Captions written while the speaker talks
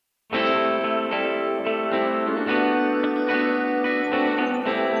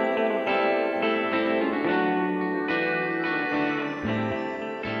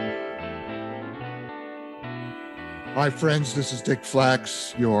Hi, friends. This is Dick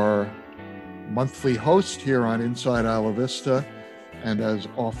Flax, your monthly host here on Inside Isla Vista. And as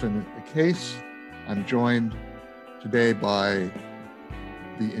often the case, I'm joined today by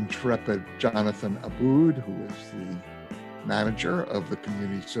the intrepid Jonathan Aboud, who is the manager of the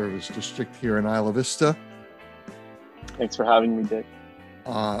Community Service District here in Isla Vista. Thanks for having me, Dick.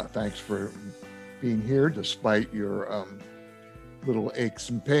 Thanks for being here despite your little aches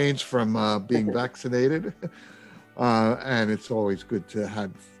and pains from being vaccinated. And it's always good to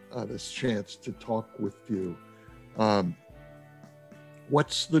have this chance to talk with you.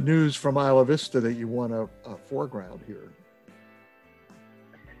 What's the news from Isla Vista that you want to foreground here?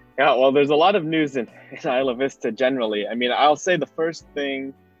 Yeah, well, there's a lot of news in Isla Vista generally. I mean, I'll say the first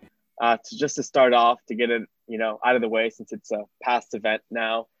thing to start off, to get it, out of the way, since it's a past event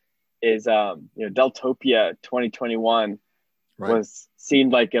now, is Deltopia 2021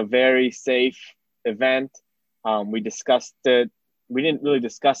 seemed like a very safe event. We discussed it. We didn't really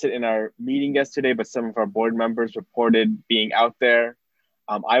discuss it in our meeting yesterday, but some of our board members reported being out there.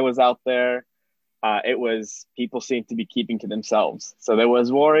 I was out there. People seemed to be keeping to themselves. So there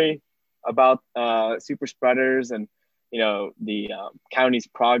was worry about super spreaders and, the county's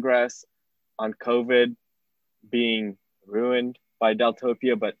progress on COVID being ruined by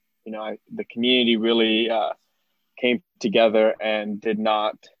Deltopia. But, the community really came together and did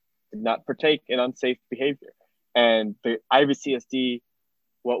not partake in unsafe behavior. And the IVCSD,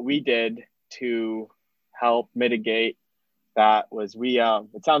 what we did to help mitigate that was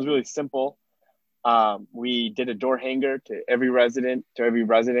it sounds really simple. We did a door hanger to every residence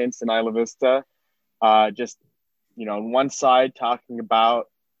in Isla Vista. On one side talking about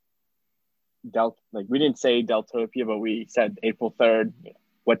we didn't say Deltopia, but we said April 3rd,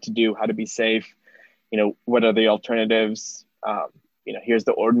 what to do, how to be safe, what are the alternatives, here's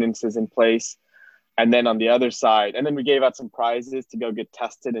the ordinances in place. And then on the other side, and then we gave out some prizes to go get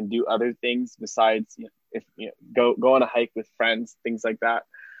tested and do other things besides, go on a hike with friends, things like that.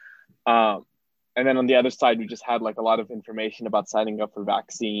 And then on the other side, we just had a lot of information about signing up for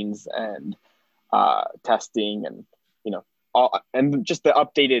vaccines and testing and, and just the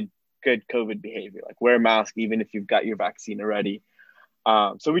updated good COVID behavior, like wear a mask, even if you've got your vaccine already.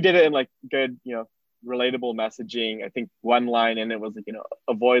 So we did it in good, relatable messaging. I think one line in it was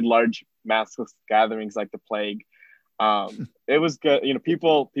avoid large massless gatherings like the plague. It was good.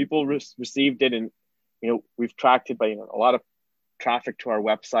 People received it, and we've tracked it by a lot of traffic to our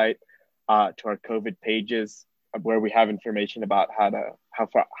website, to our COVID pages, where we have information about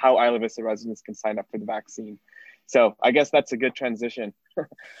how Isla Vista residents can sign up for the vaccine. So I guess that's a good transition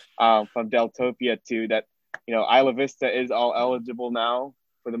from Deltopia to that. Isla Vista is all eligible now.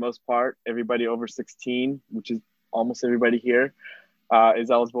 For the most part, everybody over 16, which is almost everybody here, is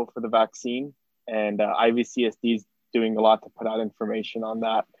eligible for the vaccine. And IVCSD is doing a lot to put out information on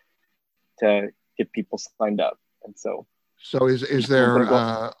that to get people signed up. And so is there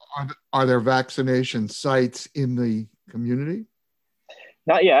are there vaccination sites in the community?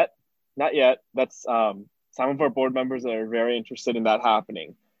 Not yet. That's some of our board members are very interested in that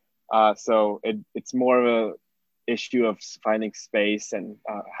happening. So it's more of a issue of finding space and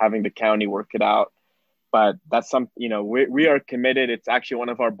having the county work it out. But that's we are committed. It's actually one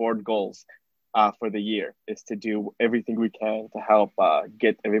of our board goals for the year is to do everything we can to help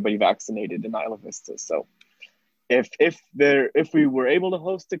get everybody vaccinated in Isla Vista. So if we were able to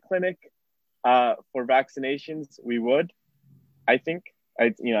host a clinic for vaccinations, we would. I think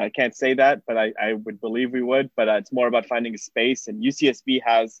I can't say that, but I would believe we would. But it's more about finding a space, and UCSB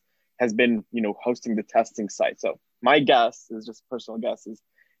has been, hosting the testing site. So my guess is just personal guess is,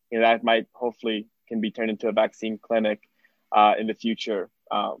 that might hopefully can be turned into a vaccine clinic in the future.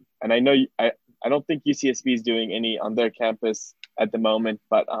 And I know I don't think UCSB is doing any on their campus at the moment,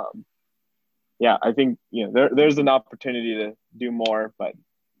 but I think there's an opportunity to do more. But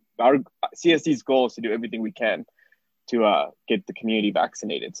our CSD's goal is to do everything we can to get the community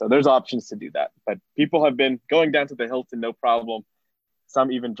vaccinated. So there's options to do that. But people have been going down to the Hilton, no problem. Some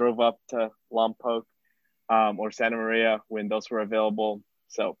even drove up to Lompoc or Santa Maria when those were available.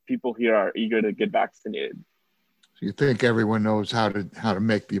 So people here are eager to get vaccinated. So you think everyone knows how to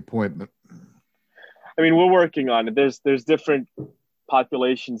make the appointment? I mean, we're working on it. There's different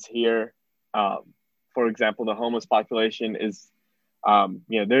populations here. For example, the homeless population is,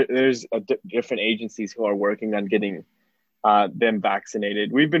 there's different agencies who are working on getting them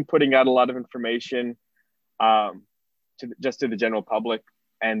vaccinated. We've been putting out a lot of information to the general public,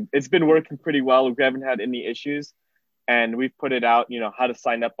 and it's been working pretty well. We haven't had any issues, and we've put it out, how to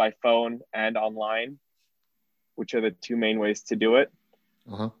sign up by phone and online, which are the two main ways to do it.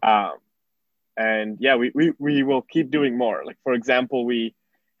 And yeah, we will keep doing more. Like, for example, we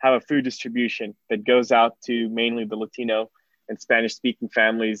have a food distribution that goes out to mainly the Latino and Spanish speaking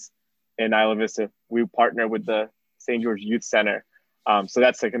families in Isla Vista. We partner with the St. George Youth Center. So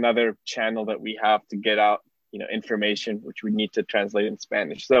that's like another channel that we have to get out, information, which we need to translate in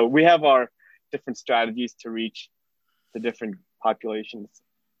Spanish. So we have our different strategies to reach the different populations.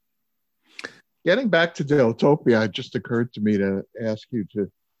 Getting back to Deltopia, it just occurred to me to ask you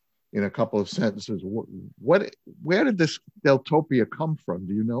to, in a couple of sentences, where did this Deltopia come from?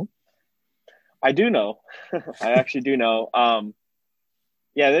 Do you know? I do know. I actually do know.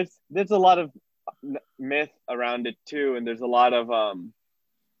 Yeah, there's a lot of myth around it too, and there's a lot of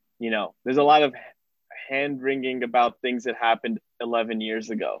there's a lot of hand wringing about things that happened 11 years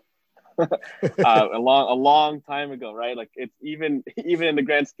ago. A long time ago, right? Like, it's even in the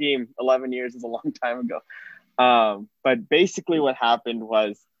grand scheme, 11 years is a long time ago. But basically what happened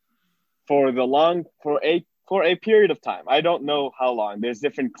was, for a period of time, I don't know how long, there's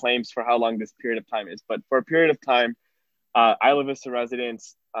different claims for how long this period of time is, but for a period of time, Isla Vista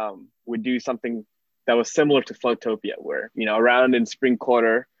residents would do something that was similar to Floatopia, where, around in spring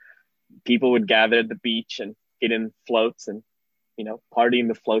quarter, people would gather at the beach and get in floats and, party in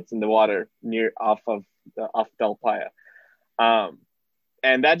the floats in the water off Del Playa.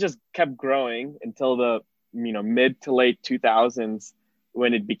 And that just kept growing until the, mid to late 2000s,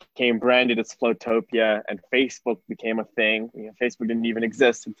 when it became branded as Floatopia and Facebook became a thing. Facebook didn't even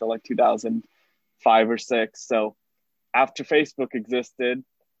exist until like 2005 or 6. So after Facebook existed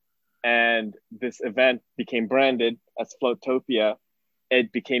and this event became branded as Floatopia,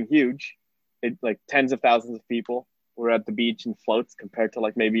 it became huge. It, like, tens of thousands of people were at the beach in floats, compared to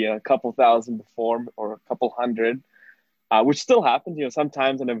like maybe a couple thousand before, or a couple hundred, which still happens.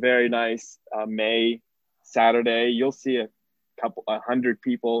 Sometimes on a very nice May Saturday, you'll see a 100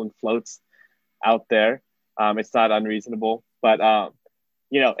 people in floats out there. It's not unreasonable, but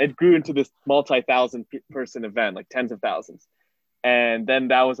it grew into this multi-thousand person event, like tens of thousands. And then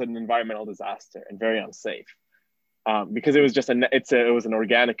that was an environmental disaster and very unsafe, because it was just it was an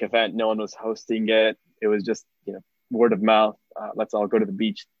organic event. No one was hosting it. It was just, word of mouth. Let's all go to the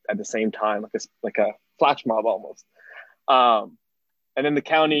beach at the same time, like a flash mob almost. And then the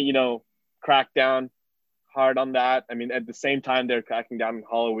county, cracked down hard on that. I mean, at the same time, they're cracking down on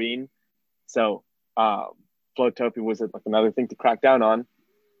Halloween. So Floatopia was like another thing to crack down on.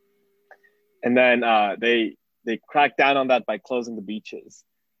 And then they cracked down on that by closing the beaches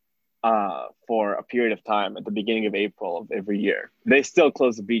for a period of time at the beginning of April of every year. They still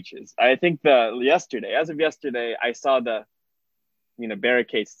close the beaches. I think as of yesterday, I saw the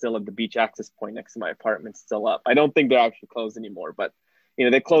barricades still at the beach access point next to my apartment still up. I don't think they're actually closed anymore, but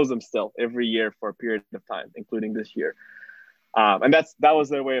they close them still every year for a period of time, including this year. And that was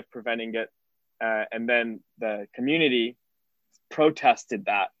their way of preventing it. And then the community protested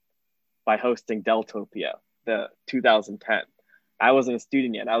that by hosting Deltopia, the 2010. I wasn't a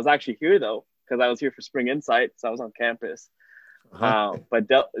student yet. I was actually here though, because I was here for Spring Insight, so I was on campus. I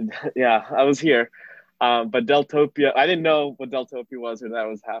was here. But Deltopia, I didn't know what Deltopia was when that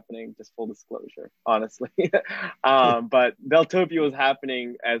was happening, just full disclosure, honestly. But Deltopia was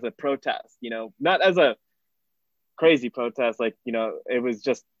happening as a protest, not as a crazy protest. Like, it was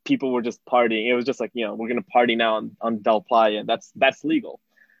just, people were just partying. It was just like, we're going to party now on Del Playa. That's legal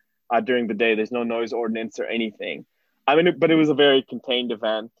during the day. There's no noise ordinance or anything. I mean, but it was a very contained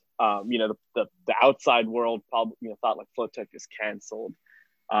event. The outside world probably thought like Floatopia is canceled.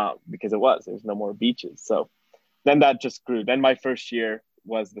 Because there's no more beaches. So then that just grew. Then my first year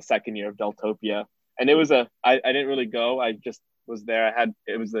was the second year of Deltopia. And it was I didn't really go. I just was there.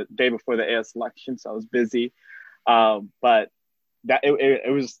 It was the day before the AS election, so I was busy. But that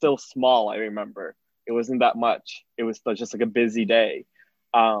it was still small, I remember. It wasn't that much. It was just like a busy day.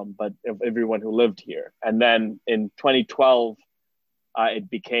 But of everyone who lived here. And then in 2012, it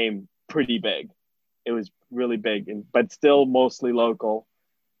became pretty big. It was really big, but still mostly local.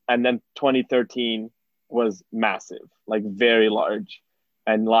 And then 2013 was massive, like very large,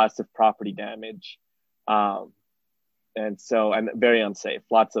 and lots of property damage. And very unsafe,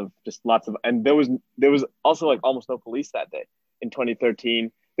 lots of, and there was also like almost no police that day in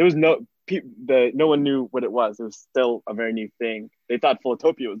 2013. There was no one knew what it was. It was still a very new thing. They thought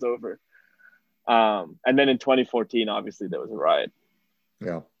Floatopia was over. And then in 2014, obviously there was a riot.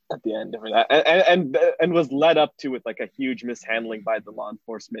 Yeah. At the end of that, and was led up to with like a huge mishandling by the law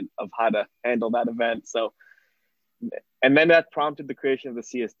enforcement of how to handle that event. So, and then that prompted the creation of the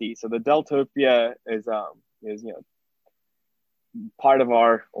CSD. So the Deltopia is part of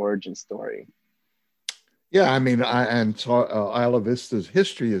our origin story. Yeah, I mean, Isla Vista's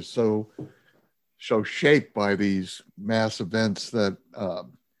history is so so shaped by these mass events that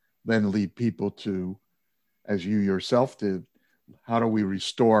then lead people to, as you yourself did, how do we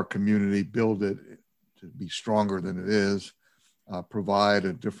restore community, build it to be stronger than it is, provide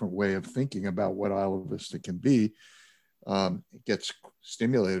a different way of thinking about what Isla Vista can be. It gets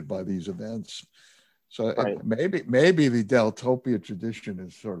stimulated by these events. So Right. maybe the Deltopia tradition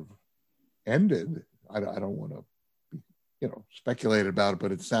is sort of ended. I don't want to, speculate about it,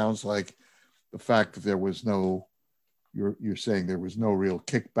 but it sounds like the fact that there was no, you're saying there was no real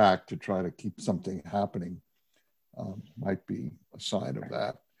kickback to try to keep something happening might be a sign of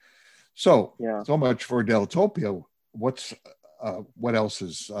that. So much for Deltopia. What else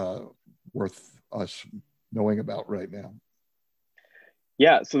is worth us knowing about right now?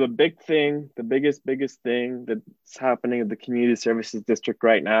 Yeah, so the biggest thing that's happening at the Community Services District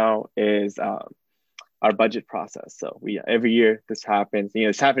right now is our budget process. So every year this happens.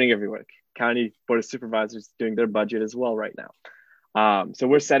 It's happening everywhere. County Board of Supervisors doing their budget as well right now. So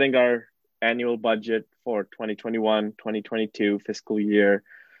we're setting our annual budget for 2021-2022 fiscal year.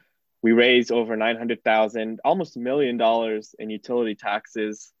 We raised over $900,000, almost $1 million in utility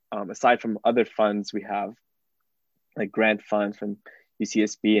taxes, aside from other funds we have, like grant funds from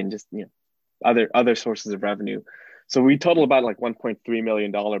UCSB and just other sources of revenue. So we total about like $1.3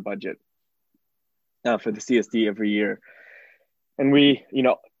 million budget for the CSD every year. And we,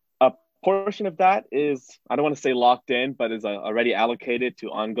 a portion of that is, I don't want to say locked in, but is already allocated to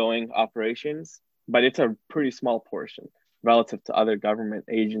ongoing operations, but it's a pretty small portion relative to other government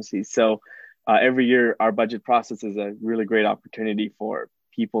agencies. So every year, our budget process is a really great opportunity for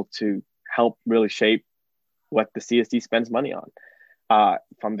people to help really shape what the CSD spends money on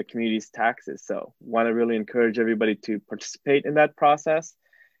from the community's taxes. So want to really encourage everybody to participate in that process.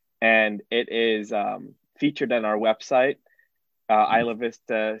 And it is featured on our website,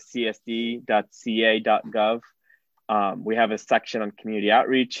 ilavistacsd.ca.gov. We have a section on community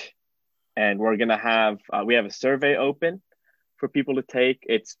outreach, and we're going to have, we have a survey open for people to take.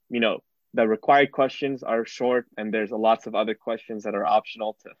 It's, the required questions are short, and there's lots of other questions that are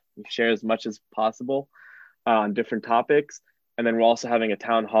optional to share as much as possible on different topics. And then we're also having a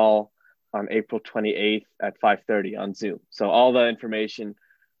town hall on April 28th at 5:30 on Zoom. So all the information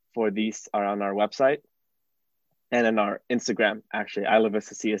for these are on our website and on our Instagram, actually, Isla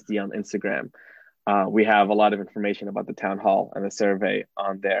Vista CSD on Instagram. We have a lot of information about the town hall and the survey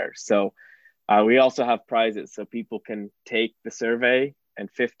on there. So we also have prizes, so people can take the survey, and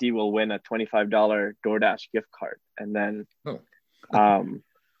 50 will win a $25 DoorDash gift card. And then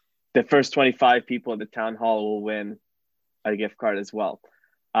the first 25 people at the town hall will win a gift card as well.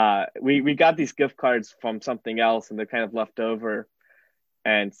 We got these gift cards from something else, and they're kind of left over.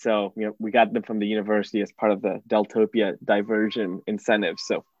 And so, we got them from the university as part of the Deltopia diversion incentive.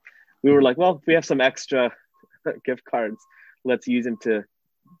 So we were like, well, if we have some extra gift cards, let's use them to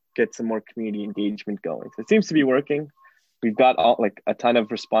get some more community engagement going. So it seems to be working. We've got a ton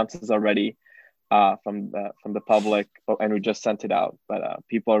of responses already from the public, and we just sent it out. But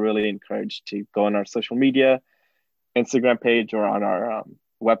people are really encouraged to go on our social media, Instagram page, or on our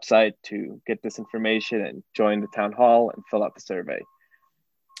website to get this information and join the town hall and fill out the survey.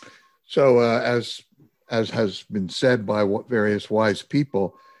 So as has been said by various wise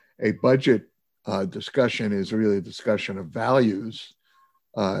people, a budget discussion is really a discussion of values,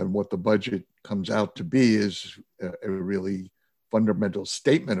 and what the budget comes out to be is a really fundamental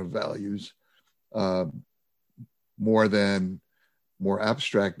statement of values, more than more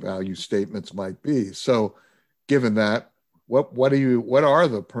abstract value statements might be. So given that, what are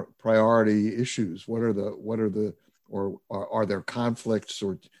the priority issues? Are there conflicts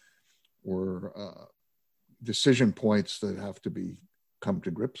or decision points that have to be come to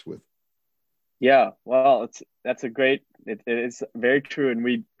grips with? Yeah, well, it is very true, and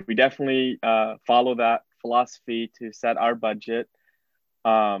we definitely follow that philosophy to set our budget,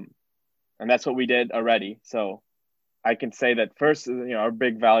 and that's what we did already. So I can say that first, our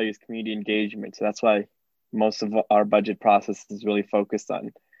big value is community engagement. So that's why most of our budget process is really focused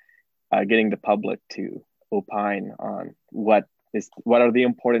on getting the public to opine on what are the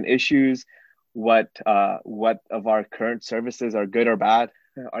important issues, what of our current services are good or bad,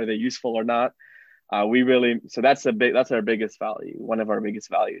 are they useful or not. So that's our biggest value. One of our biggest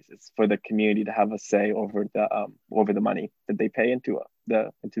values is for the community to have a say over the money that they pay into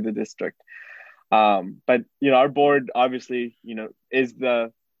the district. But our board obviously is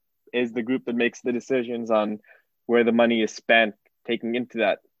the group that makes the decisions on where the money is spent, take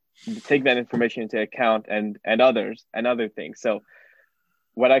that information into account, and other things. So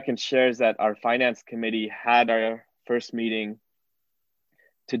what I can share is that our finance committee had our first meeting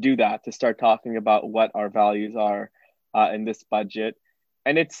to do that, to start talking about what our values are in this budget.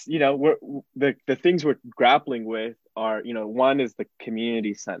 And it's, the things we're grappling with are, one is the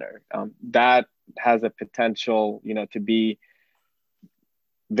community center. That has a potential, to be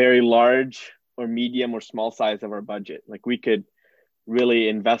very large or medium or small size of our budget. Like we could really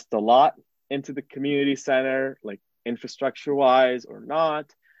invest a lot into the community center, like infrastructure wise or not.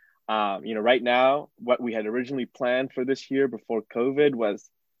 Right now, what we had originally planned for this year before COVID was,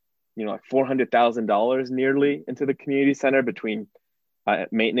 like $400,000 nearly into the community center between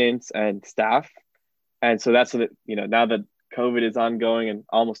maintenance and staff. And so that's what, now that COVID is ongoing and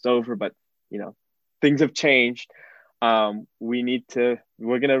almost over, but, things have changed. We're going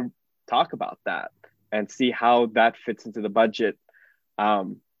to talk about that and see how that fits into the budget,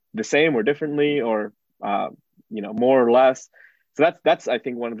 the same or differently, or, more or less. So that's, I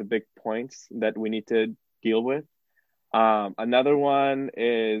think, one of the big points that we need to deal with. Another one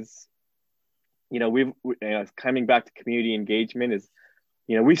is, coming back to community engagement is,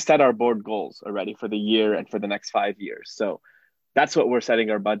 we've set our board goals already for the year and for the next 5 years. So that's what we're setting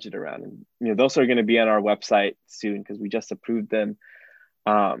our budget around. And, those are going to be on our website soon because we just approved them.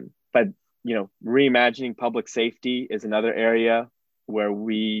 But, reimagining public safety is another area where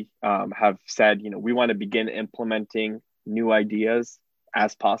we have said, we want to begin implementing new ideas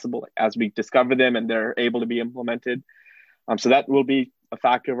as possible, as we discover them and they're able to be implemented. So that will be a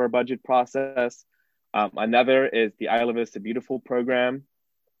factor of our budget process. Another is the Isla Vista Beautiful program,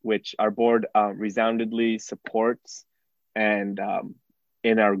 which our board resoundingly supports. And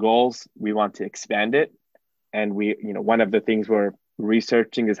in our goals, we want to expand it. And one of the things we're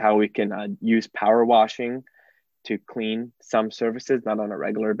researching is how we can use power washing to clean some services, not on a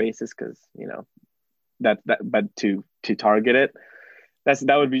regular basis, because, but to target it.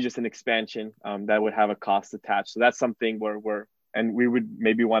 That would be just an expansion that would have a cost attached. So that's something where we would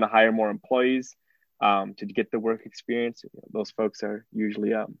maybe want to hire more employees to get the work experience. Those folks are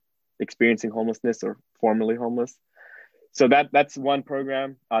usually experiencing homelessness or formerly homeless. So that's one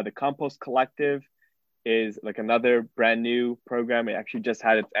program. The Compost Collective is like another brand new program. It actually just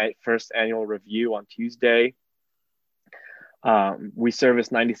had its first annual review on Tuesday. We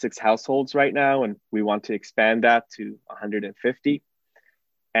service 96 households right now, and we want to expand that to 150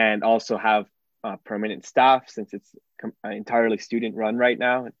 and also have permanent staff since it's entirely student run right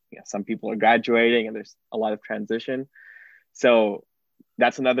now. Some people are graduating and there's a lot of transition. So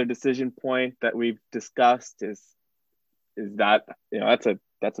that's another decision point that we've discussed is that,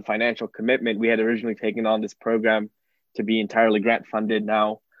 that's a financial commitment. We had originally taken on this program to be entirely grant funded.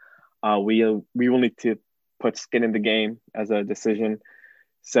 Now we will need to put skin in the game as a decision.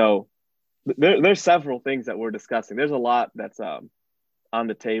 So there's several things that we're discussing. There's a lot that's on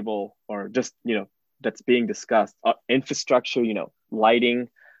the table or just, that's being discussed. Infrastructure, lighting,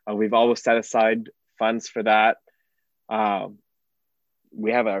 we've always set aside funds for that.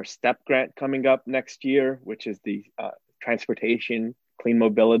 We have our STEP grant coming up next year, which is the transportation, clean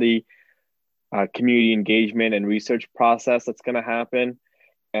mobility, community engagement and research process that's going to happen.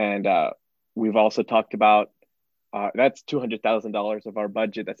 And we've also talked about, that's $200,000 of our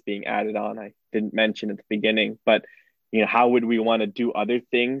budget that's being added on. I didn't mention at the beginning, but how would we want to do other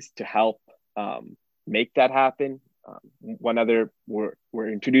things to help make that happen? We're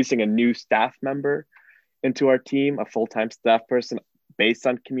introducing a new staff member into our team, a full-time staff person based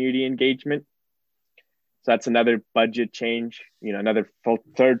on community engagement. So that's another budget change, another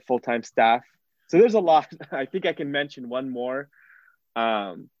third full-time staff. So there's a lot. I think I can mention one more,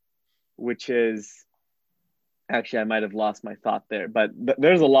 which is, actually, I might have lost my thought there, but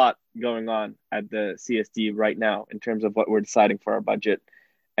there's a lot going on at the CSD right now in terms of what we're deciding for our budget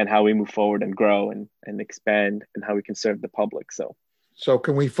and how we move forward and grow and expand and how we can serve the public. So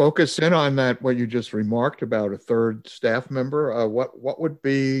can we focus in on that, what you just remarked about a third staff member? What would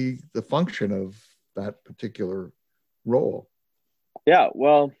be the function of that particular role? Yeah,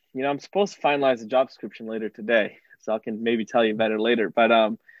 well, I'm supposed to finalize the job description later today, so I can maybe tell you better later. But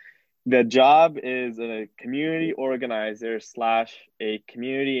the job is a community organizer / a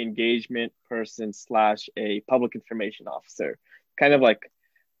community engagement person / a public information officer, kind of like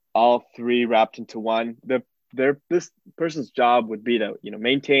all three wrapped into one. This person's job would be to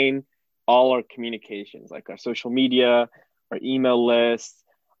maintain all our communications, like our social media, our email lists,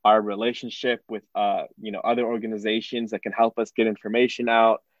 our relationship with other organizations that can help us get information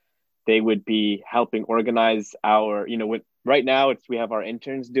out. They would be helping organize our right now we have our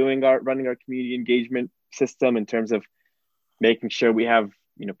interns running our community engagement system in terms of making sure we have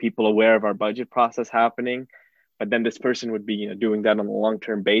people aware of our budget process happening. But then this person would be doing that on a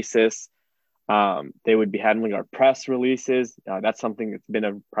long-term basis. They would be handling our press releases. That's something that's been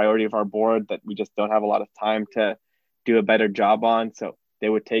a priority of our board that we just don't have a lot of time to do a better job on. So they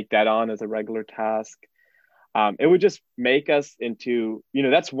would take that on as a regular task. It would just make us into,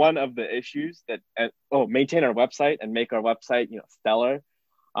 that's one of the issues that, maintain our website and make our website, stellar,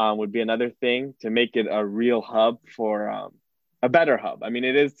 would be another thing to make it a real hub for a better hub. I mean,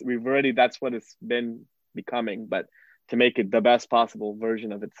 that's what it's been becoming, but to make it the best possible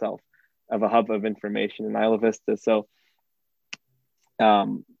version of itself, of a hub of information in Isla Vista. So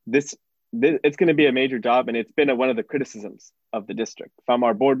this it's going to be a major job, and it's been one of the criticisms of the district from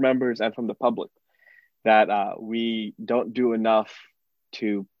our board members and from the public that we don't do enough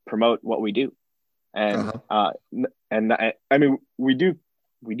to promote what we do. And I mean, we do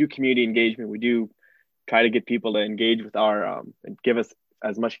community engagement. We do try to get people to engage with our and give us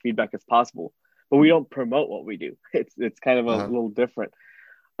as much feedback as possible, but we don't promote what we do. It's kind of a little different.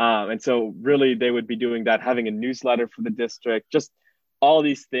 And so really they would be doing that, having a newsletter for the district, just all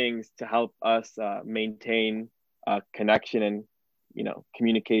these things to help us maintain connection and,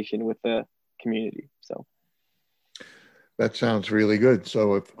 communication with the community. So that sounds really good.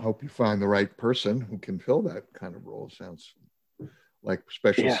 So I hope you find the right person who can fill that kind of role. Sounds like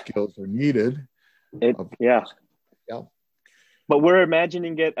special skills are needed. Yeah. But we're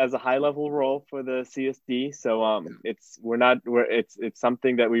imagining it as a high level role for the CSD. So it's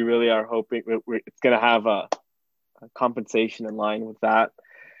something that we really are hoping it's going to have a compensation in line with that.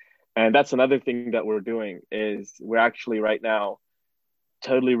 And that's another thing that we're doing is we're actually right now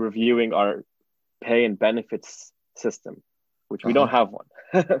totally reviewing our pay and benefits system, which we don't have one.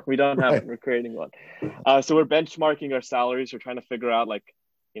 We don't have it. We're creating one. So we're benchmarking our salaries. We're trying to figure out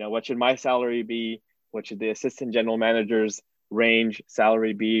what should my salary be? What should the assistant general manager's range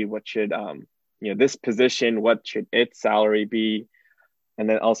salary be? What should, this position, what should its salary be? And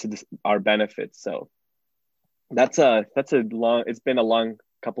then also our benefits. So it's been a long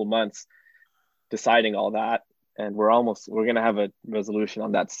couple months deciding all that. And we're going to have a resolution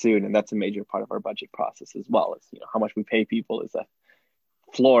on that soon. And that's a major part of our budget process as well as, how much we pay people is a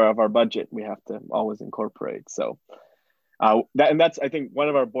floor of our budget. We have to always incorporate. So that's, I think one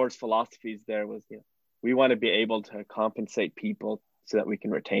of our board's philosophies there was, we want to be able to compensate people so that we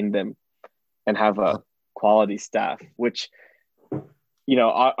can retain them and have a quality staff, which,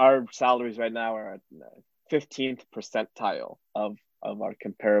 our salaries right now are at 15th percentile of our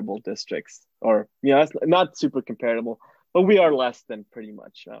comparable districts, or, it's not super comparable, but we are less than pretty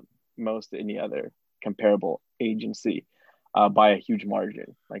much most any other comparable agency by a huge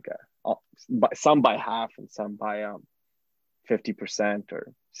margin, some by half and some by 50%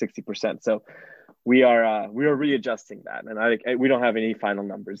 or 60%. So we are readjusting that, and we don't have any final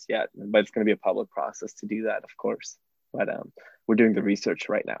numbers yet, but it's going to be a public process to do that, of course. But we're doing the research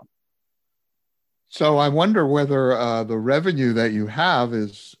right now. So I wonder whether the revenue that you have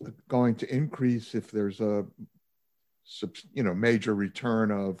is going to increase if there's a major return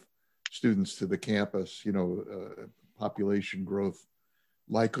of students to the campus. Population growth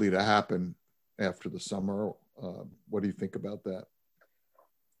likely to happen after the summer. What do you think about that?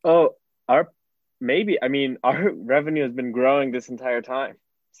 Oh, our revenue has been growing this entire time.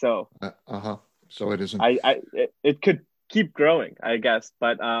 So So it isn't. It could keep growing, I guess,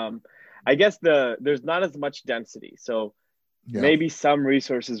 but I guess there's not as much density. So maybe some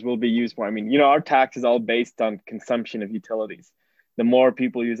resources will be used more. I mean, our tax is all based on consumption of utilities. The more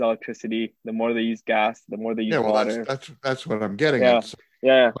people use electricity, the more they use gas, the more they use water. That's what I'm getting at.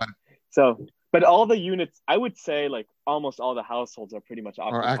 But all the units, I would say, almost all the households are pretty much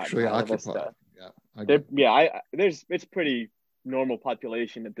occupied. Are actually occupied. It's pretty normal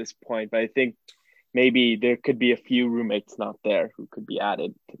population at this point, but I think maybe there could be a few roommates not there who could be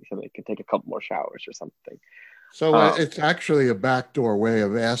added so they could take a couple more showers or something. So it's actually a backdoor way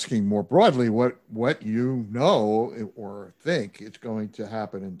of asking more broadly what you know or think is going to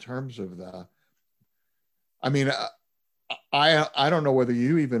happen in terms of the. I mean, I don't know whether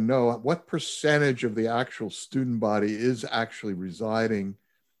you even know what percentage of the actual student body is actually residing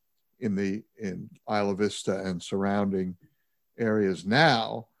in Isla Vista and surrounding areas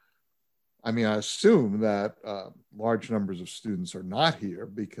now. I mean, I assume that large numbers of students are not here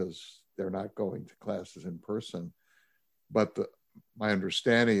because they're not going to classes in person. But my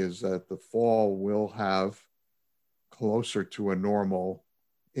understanding is that the fall will have closer to a normal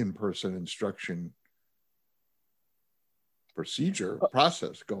in-person instruction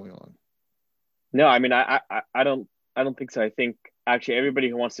process going on. No, I mean, I don't think so. I think actually everybody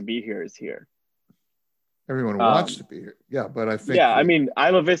who wants to be here is here. Everyone wants to be here. Yeah, but I think. Yeah, I mean,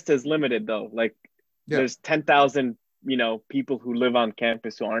 Isla Vista is limited though. There's 10,000, people who live on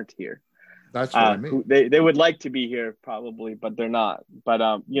campus who aren't here. That's what I mean. Who they would like to be here probably, but they're not.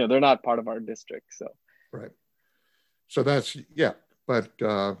 But they're not part of our district. So right. So that's But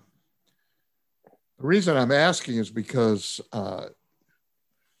the reason I'm asking is because the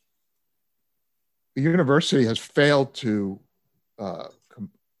university has failed to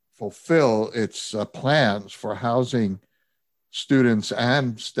fulfill its plans for housing students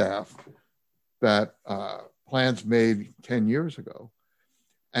and staff that plans made 10 years ago.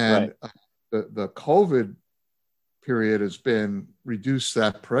 And right. The COVID period has been reduced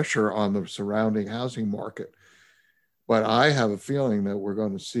that pressure on the surrounding housing market. But I have a feeling that we're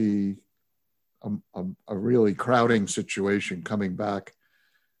going to see a really crowding situation coming back,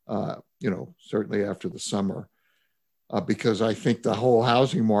 certainly after the summer, because I think the whole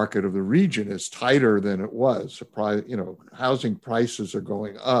housing market of the region is tighter than it was. Housing prices are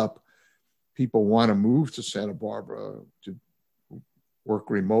going up. People want to move to Santa Barbara to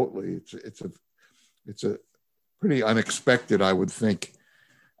work remotely. It's a pretty unexpected, I would think,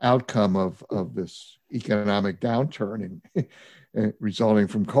 outcome of this economic downturn and resulting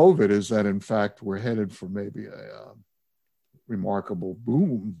from COVID is that, in fact, we're headed for maybe a remarkable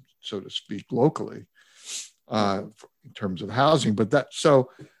boom, so to speak, locally in terms of housing.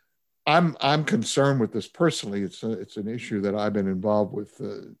 So I'm concerned with this personally. It's an issue that I've been involved with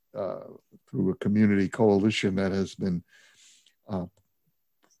through a community coalition that has been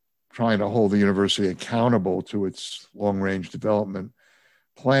trying to hold the university accountable to its long-range development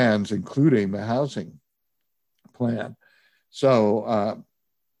plans, including the housing plan. So,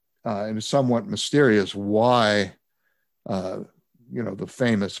 and it's somewhat mysterious why, the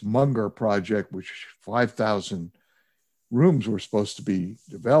famous Munger project, which 5,000 rooms were supposed to be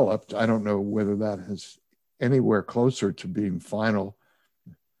developed. I don't know whether that is anywhere closer to being final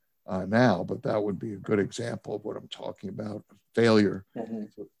now, but that would be a good example of what I'm talking about, failure. Mm-hmm.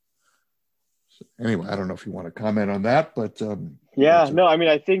 So anyway, I don't know if you want to comment on that, but I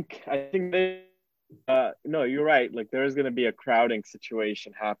think they, no, you're right. Like there is going to be a crowding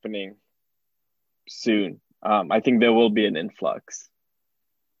situation happening soon. I think there will be an influx.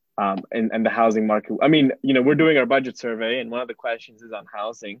 And the housing market. I mean, we're doing our budget survey, and one of the questions is on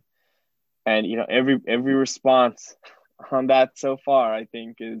housing, and every response on that so far, I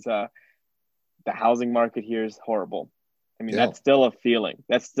think, is the housing market here is horrible. I mean, that's still a feeling.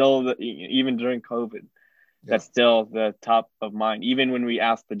 That's still even during COVID, that's still the top of mind. Even when we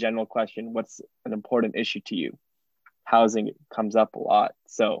ask the general question, "What's an important issue to you?" Housing comes up a lot.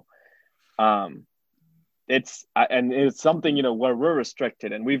 So, it's something where we're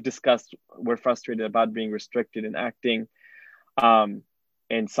restricted, and we've discussed. We're frustrated about being restricted in acting,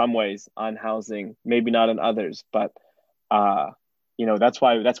 in some ways on housing, maybe not in others, but.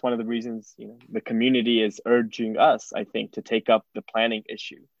 That's one of the reasons, the community is urging us, I think, to take up the planning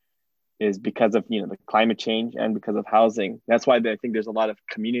issue is because of, the climate change and because of housing. That's why I think there's a lot of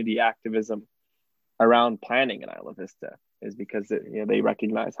community activism around planning in Isla Vista is because, they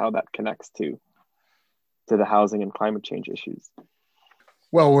recognize how that connects to the housing and climate change issues.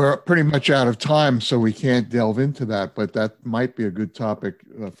 Well, we're pretty much out of time, so we can't delve into that, but that might be a good topic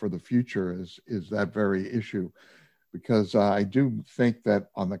for the future is that very issue. Because I do think that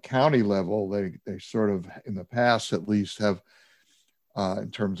on the county level, they sort of, in the past at least, have,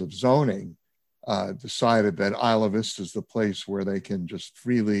 in terms of zoning, decided that Isla Vista is the place where they can just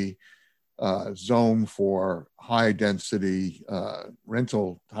freely zone for high density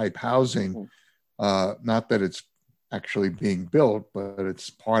rental type housing. Not that it's actually being built, but it's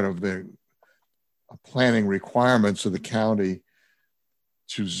part of the planning requirements of the county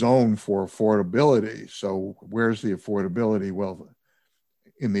to zone for affordability. So where's the affordability? Well,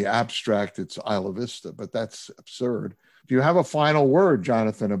 in the abstract, it's Isla Vista, but that's absurd. Do you have a final word,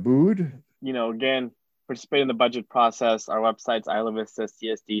 Jonathan Abood? Again, participate in the budget process. Our website's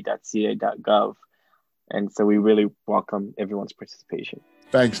islavistacsd.ca.gov. And so we really welcome everyone's participation.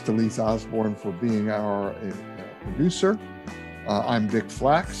 Thanks to Lisa Osborne for being our producer. I'm Dick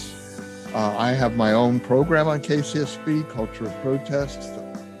Flax. I have my own program on KCSB, Culture of Protest,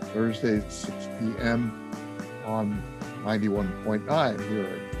 Thursday at 6 p.m. on 91.9 here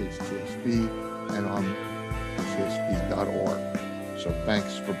at KCSB and on kcsb.org. So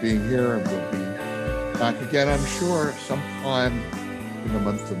thanks for being here, and we'll be back again, I'm sure, sometime in the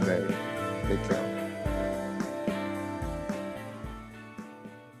month of May. Take care.